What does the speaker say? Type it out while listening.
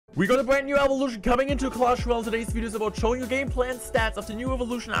We got a brand new evolution coming into Clash Royale. Today's video is about showing you gameplay and stats of the new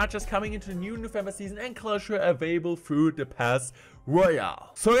evolution archers coming into the new November season and Clash Royale available through the Clash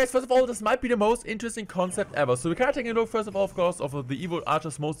Royale. So guys, first of all, this might be the most interesting concept ever. So we're kind of taking a look first of all, of course, of the Evo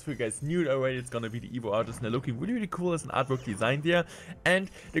archers. Most of you guys knew it already. It's gonna be the Evo archers and they're looking really, really cool as an artwork design there.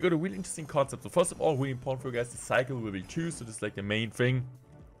 And they got a really interesting concept. So first of all, really important for you guys, the cycle will be 2. So this is like the main thing.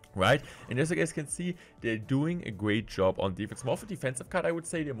 Right, and as you guys can see, they're doing a great job on defense. More of a defensive card, I would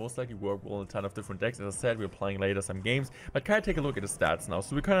say. They most likely work well on a ton of different decks. As I said, we're playing later some games, but kind of take a look at the stats now.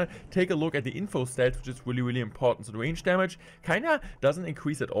 So we kind of take a look at the info stats, which is really, really important. So the range damage kind of doesn't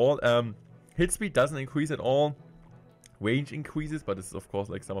increase at all. Hit speed doesn't increase at all. Range increases, but this is of course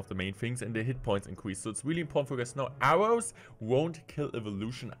like some of the main things, and the hit points increase. So it's really important for you guys to know arrows won't kill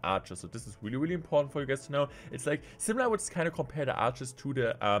evolution archers. So this is really, really important for you guys to know. It's like similar, I would kind of compare the archers to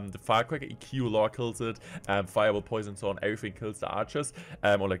the firecracker. EQ law kills it, fireball, poison, so on, everything kills the archers,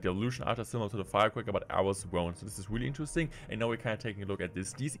 or like the evolution archers similar to the firecracker, but arrows won't. So this is really interesting. And now we're kind of taking a look at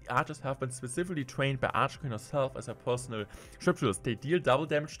this. These archers have been specifically trained by Archer Queen herself as her personal sharpshooters. They deal double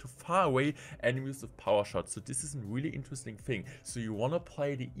damage to far away enemies with power shots. So this is a really interesting thing. So you want to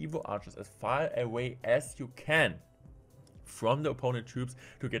play the Evo archers as far away as you can from the opponent troops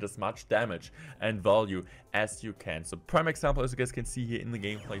to get as much damage and value as you can. So prime example, as you guys can see here in the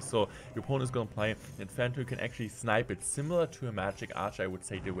gameplay, so your opponent is going to play and Phantom can actually snipe it similar to a magic archer. I would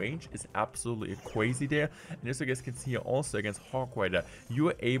say the range is absolutely crazy there. And as you guys can see here also against Hog Rider, you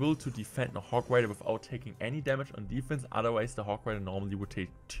are able to defend the Hog Rider without taking any damage on defense. Otherwise the Hog Rider normally would take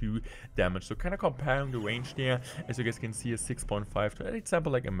 2 damage. So kind of comparing the range there, as you guys can see, is 6.5 to an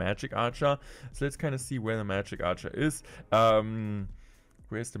example like a magic archer. So let's kind of see where the magic archer is.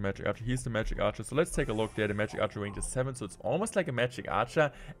 Where's the magic archer? Here's the magic archer. So let's take a look there. The magic archer range is 7, so it's almost like a magic archer.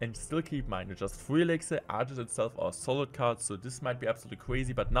 And still keep in mind, it's just 3 elixir. Archers itself are solid cards, so this might be absolutely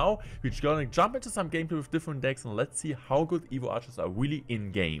crazy. But now we're gonna jump into some gameplay with different decks and let's see how good Evo archers are really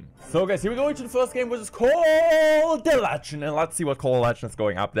in game. So guys, here we go into the first game, which is called the Legend, and let's see what Call Legend is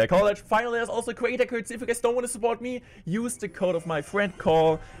going up there. Call Legend finally has also creator codes. If you guys don't want to support me, use the code of my friend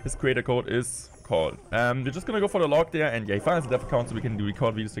Call. His creator code is called. We're just gonna go for the log there, and yeah, he finds the dev account so we can do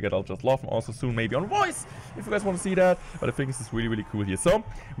record videos together. I'll just love him also soon, maybe on voice if you guys want to see that. But I think this is really, really cool here. So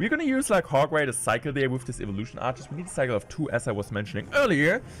we're gonna use like Hog Rider cycle there with this evolution archers. We need a cycle of 2, as I was mentioning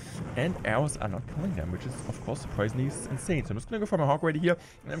earlier, and arrows are not killing them, which is of course surprisingly insane. So I'm just gonna go for my Hog Rider here,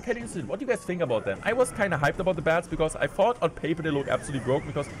 and I'm kind of interested. What do you guys think about them? I was kind of hyped about the bats because I thought on paper they look absolutely broken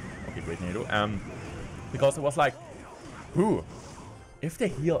because okay, great NATO. Because it was like, who? If they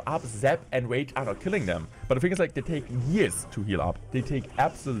heal up, Zap and Rage are not killing them. But the thing is, like, they take years to heal up. They take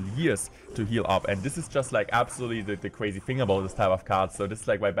absolute years to heal up. And this is just, like, absolutely the crazy thing about this type of cards. So this is,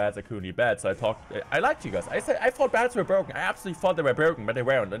 like, why bats are currently bad. So I liked you guys. I thought bats were broken. I absolutely thought they were broken, but they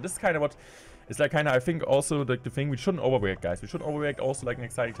weren't. And this is kind of what... It's like kind of, I think also the thing, we shouldn't overreact, guys. We shouldn't overreact. Also, like, an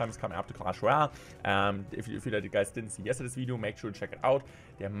exciting time is coming up to Clash Royale. If you guys didn't see yesterday's video, make sure to check it out.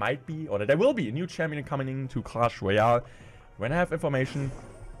 There might be, or there will be a new champion coming into Clash Royale. When I have information,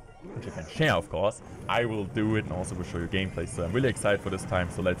 which I can share, of course, I will do it and also will show you gameplay. So I'm really excited for this time.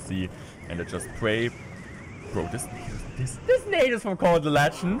 So let's see, and let's just pray. Bro, this nade is from Call of the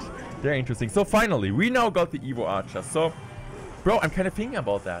Legend. They're interesting. So finally, we now got the Evo Archer. So, bro, I'm kind of thinking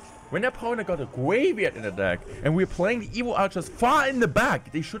about that. When their opponent got a Graveyard in the deck, and we're playing the Evo Archers far in the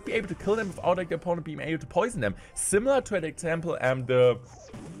back, they should be able to kill them without like the opponent being able to poison them. Similar to an example,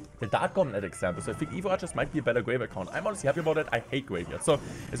 the Dark Goblin at example. So I think Evo Archers might be a better Graveyard count. I'm honestly happy about it. I hate Graveyard. So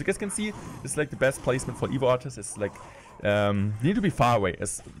as you guys can see, this is like the best placement for Evo Archers. It's like you need to be far away.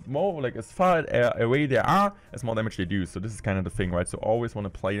 As far away they are, as more damage they do. So this is kind of the thing, right? So always want to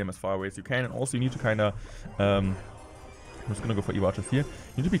play them as far away as you can. And also you need to kind of I'm just gonna go for Evo Archers here.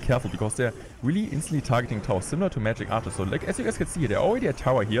 You need to be careful because they're really instantly targeting towers, similar to Magic Archers. So, like, as you guys can see, they're already a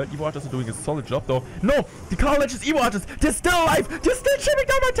tower here. Evo Archers are doing a solid job, though. No! The Call Legends Evo Archers! They're still alive! They're still chipping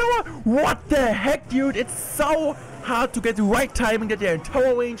down my tower! What the heck, dude? It's so hard to get the right timing that they're in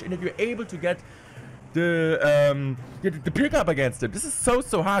tower range and that you're able to get the pickup against them. This is so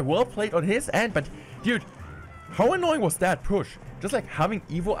hard. Well played on his end, but, dude, how annoying was that push? Just like having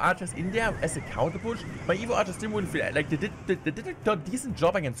Evo Archers in there as a counter push. My Evo Archers didn't really feel like they did a decent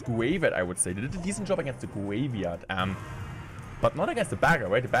job against Graveyard, I would say. They did a decent job against the Graveyard. But not against the Bagger,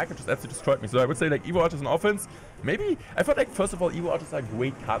 right? The Bagger just absolutely destroyed me. So I would say like Evo Archers on offense. Maybe I thought like first of all Evo Archers are a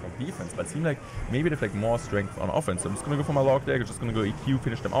great card on defense, but it seemed like maybe they have like more strength on offense. So I'm just gonna go for my log there. I'm just gonna go EQ,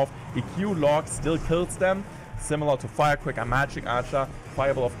 finish them off. EQ log still kills them. Similar to Firecracker, Magic Archer.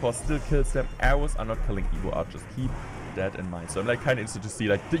 Fireball, of course, still kills them. Arrows are not killing Evo Archers. Keep that in mind. So I'm like kind of interested to see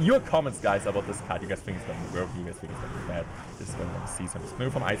like your comments, guys, about this card. You guys think it's gonna work? You guys think it's gonna be bad? This is what I want to see. So I'm just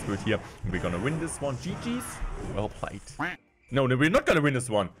going from Ice Bird here, and we're gonna win this one. GG's. Well played. No, we're not gonna win this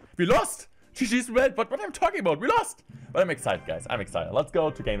one. We lost. GG's red, but what I'm talking about, we lost. But I'm excited, guys. I'm excited. Let's go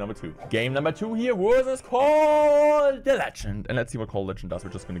to game number 2. Game number 2 here was called the Legend. And let's see what Call Legend does.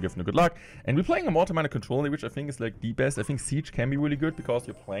 We're just going to give him a good luck. And we're playing a mortar miner controller, which I think is like the best. I think Siege can be really good because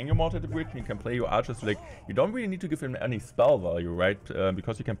you're playing your mortar at the bridge and you can play your archers. So, like, you don't really need to give him any spell value, right?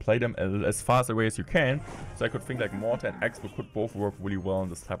 Because you can play them as fast away as you can. So I could think like mortar and Xbow could both work really well in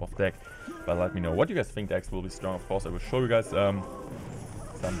this type of deck. But let me know what you guys think. The Xbow will be strong. Of course, I will show you guys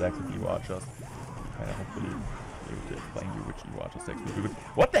some decks with you archers. And hopefully playing you which you archers decks will be good.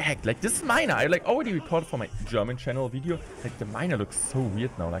 What the heck? Like this miner, I like already recorded for my German channel video. Like the miner looks so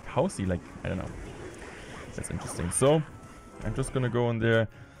weird now. Like how's he? Like I don't know. That's interesting. So I'm just gonna go in there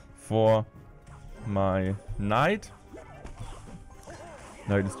for my knight.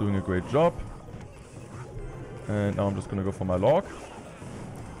 Knight is doing a great job. And now I'm just gonna go for my log.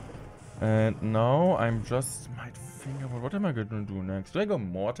 And now I'm just might think about what am I gonna do next? Do I go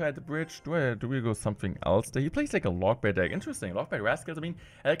mortar at the bridge? Do we go something else there? He plays like a Logbait deck. Interesting. Logbait Rascals. I mean,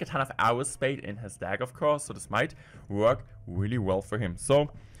 I like a ton of hour spade in his deck, of course. So this might work really well for him.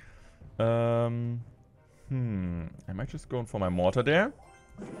 So, I might just go in for my mortar there.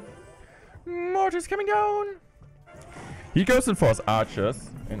 Mortar's coming down. He goes in for his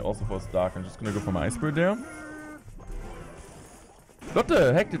archers and also for his dark. I'm just gonna go for my iceberg there. What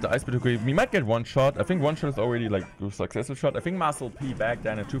the heck did the Ice Bird do? We might get one shot. I think one shot is already like a successful shot. I think Marcel P back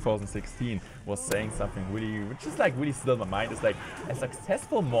then in 2016 was saying something really, which is like really still in my mind. It's like a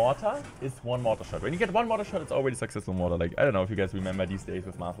successful mortar is one mortar shot. When you get one mortar shot, it's already successful mortar. Like I don't know if you guys remember these days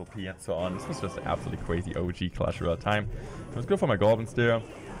with Marcel P and so on. This was just an absolutely crazy OG Clash Royale time. Let's go for my goblins there.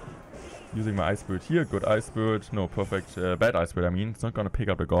 Using my Ice Bird here. Good Ice Bird. No, perfect. Bad Ice Bird, I mean. It's not going to pick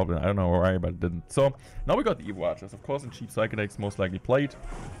up the Goblin. I don't know why, but it didn't. So, now we got the Evo Archers. Of course, in cheap Psychedecks, most likely played.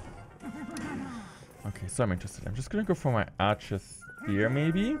 Okay, so I'm interested. I'm just going to go for my Archers there,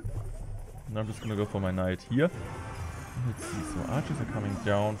 maybe. And I'm just going to go for my Knight here. Let's see. So, Archers are coming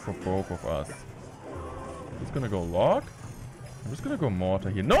down for both of us. I'm just going to go Log. I'm just going to go Mortar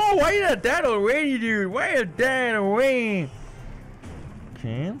here. No, why are you dead already, dude? Why are you dead away?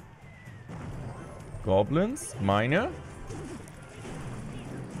 Okay. Goblins, miner.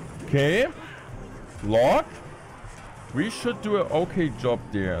 Okay. Log. We should do an okay job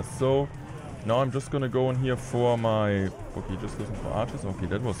there. So now I'm just gonna go in here for my... Okay, just listen for archers. Okay,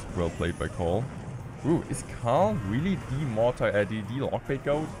 that was well played by Carl. Ooh, is Carl really the mortar, the Logbait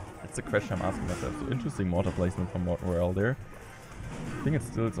goat? That's the question I'm asking myself. So interesting mortar placement from mortenroyale there. I think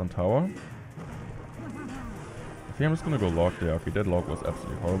it's on tower. I think I'm just gonna go log there. Okay, that log was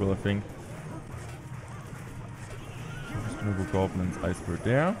absolutely horrible, I think. I'm gonna go goblins, iceberg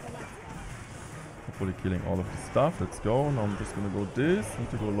there. Hopefully killing all of the stuff. Let's go. Now I'm just gonna go this.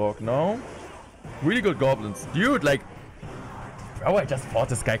 Need to go log now. Really good goblins. Dude, like... Oh, I just thought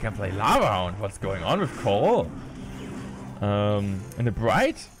this guy can play lava round. What's going on with Cole? And the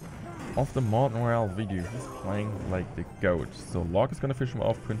bright of the mortenroyale video. He's playing like the goat. So log is gonna fish him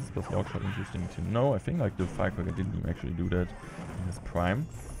off. Princess plus log shot. Interesting to know. I think like the firecracker didn't even actually do that in his prime.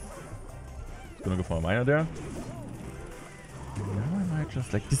 Just gonna go for a miner there. Now I might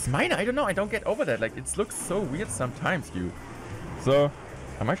just like this miner. I don't know. I don't get over that. Like it looks so weird sometimes, dude. So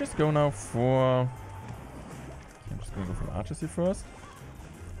I might just go now for... I'm just gonna go for archers here first.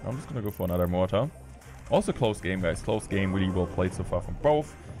 I'm just gonna go for another mortar. Also close game, guys. Close game. Really well played so far from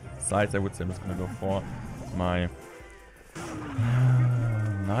both sides. I would say I'm just gonna go for my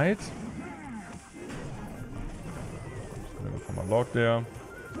knight. I'm just gonna go for my log there.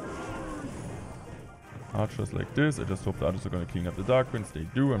 Archers like this. I just hope the archers are going to clean up the Dark Prince. They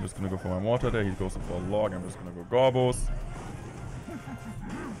do. I'm just going to go for my mortar there. He goes for a log. I'm just going to go Gorbos.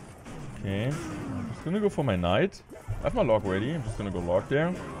 Okay. I'm just going to go for my knight. I have my log ready. I'm just going to go log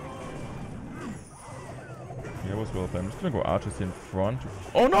there. Yeah, it was well played. I'm just going to go archers in front.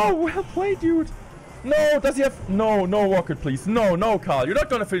 Oh no! Well played, dude! No! Does he have... No, no rocket, please. No, no, Carl. You're not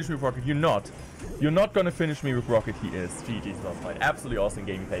going to finish me with rocket. You're not. You're not going to finish me with rocket. He is. GG's well played. Absolutely awesome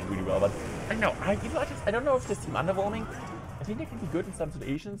game. He played really well. But I don't know. I don't know if this team underwhelming. I think they can be good in some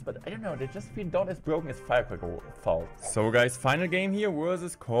situations, but I don't know. They just feel not as broken as Firecracker fault. So guys, final game here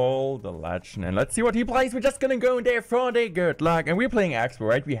versus Cole the Legend. And let's see what he plays. We're just going to go in there for the good luck. And we're playing Xbow,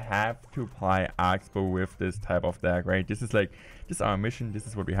 right? We have to play Xbow with this type of deck, right? This is like, this is our mission. This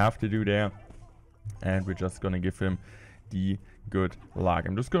is what we have to do there. And we're just going to give him the good luck.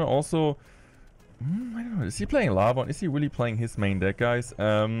 I'm just going to also... I don't know. Is he playing Lava? Is he really playing his main deck, guys?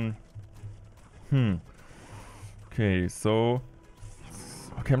 Okay, so...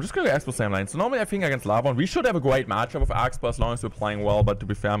 Okay, I'm just going to Xbow same line. So normally I think against Lava, we should have a great matchup with Xbow as long as we're playing well. But to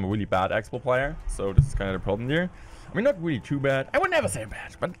be fair, I'm a really bad Xbow player. So this is kind of the problem here. I mean, not really too bad. I would never say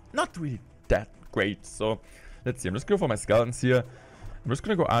bad, but not really that great. So let's see. I'm just going for my skeletons here. I'm just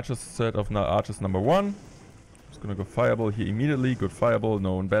going to go Archers set of Archers number 1. I'm just going to go Fireball here immediately. Good Fireball.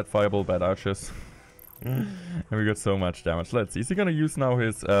 No, bad Fireball, bad Archers. And we got so much damage. Let's see. Is he going to use now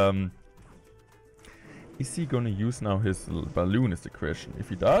his... Is he gonna use now his balloon is the question. If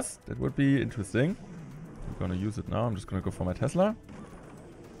he does, that would be interesting. I'm gonna use it now. I'm just gonna go for my Tesla.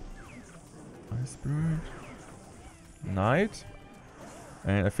 Iceberg. Knight.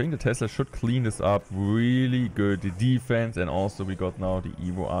 And I think the Tesla should clean this up really good. The defense, and also we got now the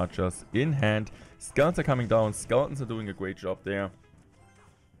Evo Archers in hand. Skeletons are coming down. Skeletons are doing a great job there.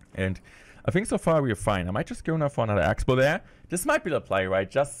 And I think so far we are fine. I might just go now for another Xbow there. This might be the play, right?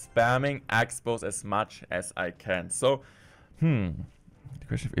 Just spamming Xbows as much as I can. So, the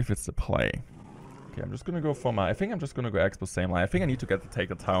question if it's the play. Okay, I'm just gonna go for my... I think I'm just gonna go Xbow same line. I think I need to take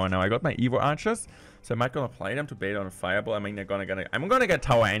the tower now. I got my Evo Archers, so I might gonna play them to bait on a Fireball. I mean, I'm gonna get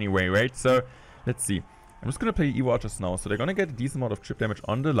tower anyway, right? So, let's see. I'm just gonna play Evo Archers now. So they're gonna get a decent amount of chip damage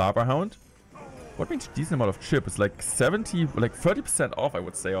on the Lava Hound. What means decent amount of chip? It's like 70, like 30% off, I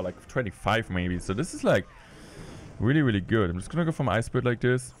would say, or like 25 maybe. So this is like really, really good. I'm just gonna go for my Ice Bird like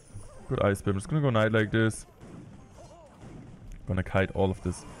this. Good Ice Bird. I'm just gonna go Knight like this. I'm gonna kite all of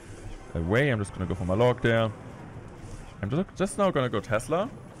this away. I'm just gonna go for my Log there. I'm just now gonna go Tesla.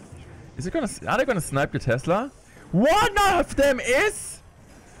 Is it gonna? Are they gonna snipe the Tesla? One of them is.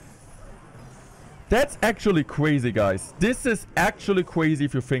 That's actually crazy, guys. This is actually crazy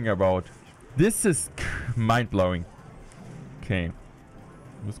if you think about. This is mind-blowing. Okay.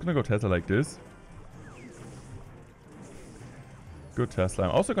 I'm just gonna go Tesla like this. Good Tesla.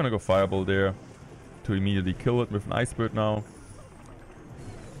 I'm also gonna go Fireball there to immediately kill it with an Ice Bird now.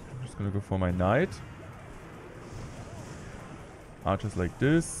 I'm just gonna go for my Knight. Archers like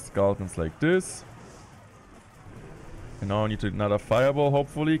this. Skeletons like this. And now I need another Fireball,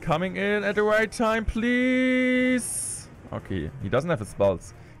 hopefully, coming in at the right time, please. Okay, he doesn't have his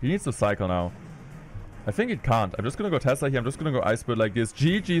spells. He needs to cycle now. I think it can't. I'm just gonna go Tesla here. I'm just gonna go Ice Bird like this.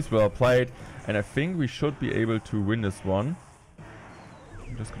 GG's well played. And I think we should be able to win this one.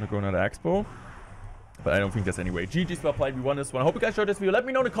 I'm just gonna go another Xbow. But I don't think there's any way. GG's well played. We won this one. I hope you guys enjoyed this video. Let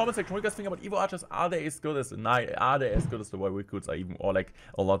me know in the comment section what you guys think about Evo Archers. Are they as good as the Knight? Are they as good as the Warrior Recruits? Or even or like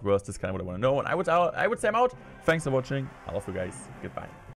a lot worse? This is kind of what I want to know. And I would say I'm out. Thanks for watching. I love you guys. Goodbye.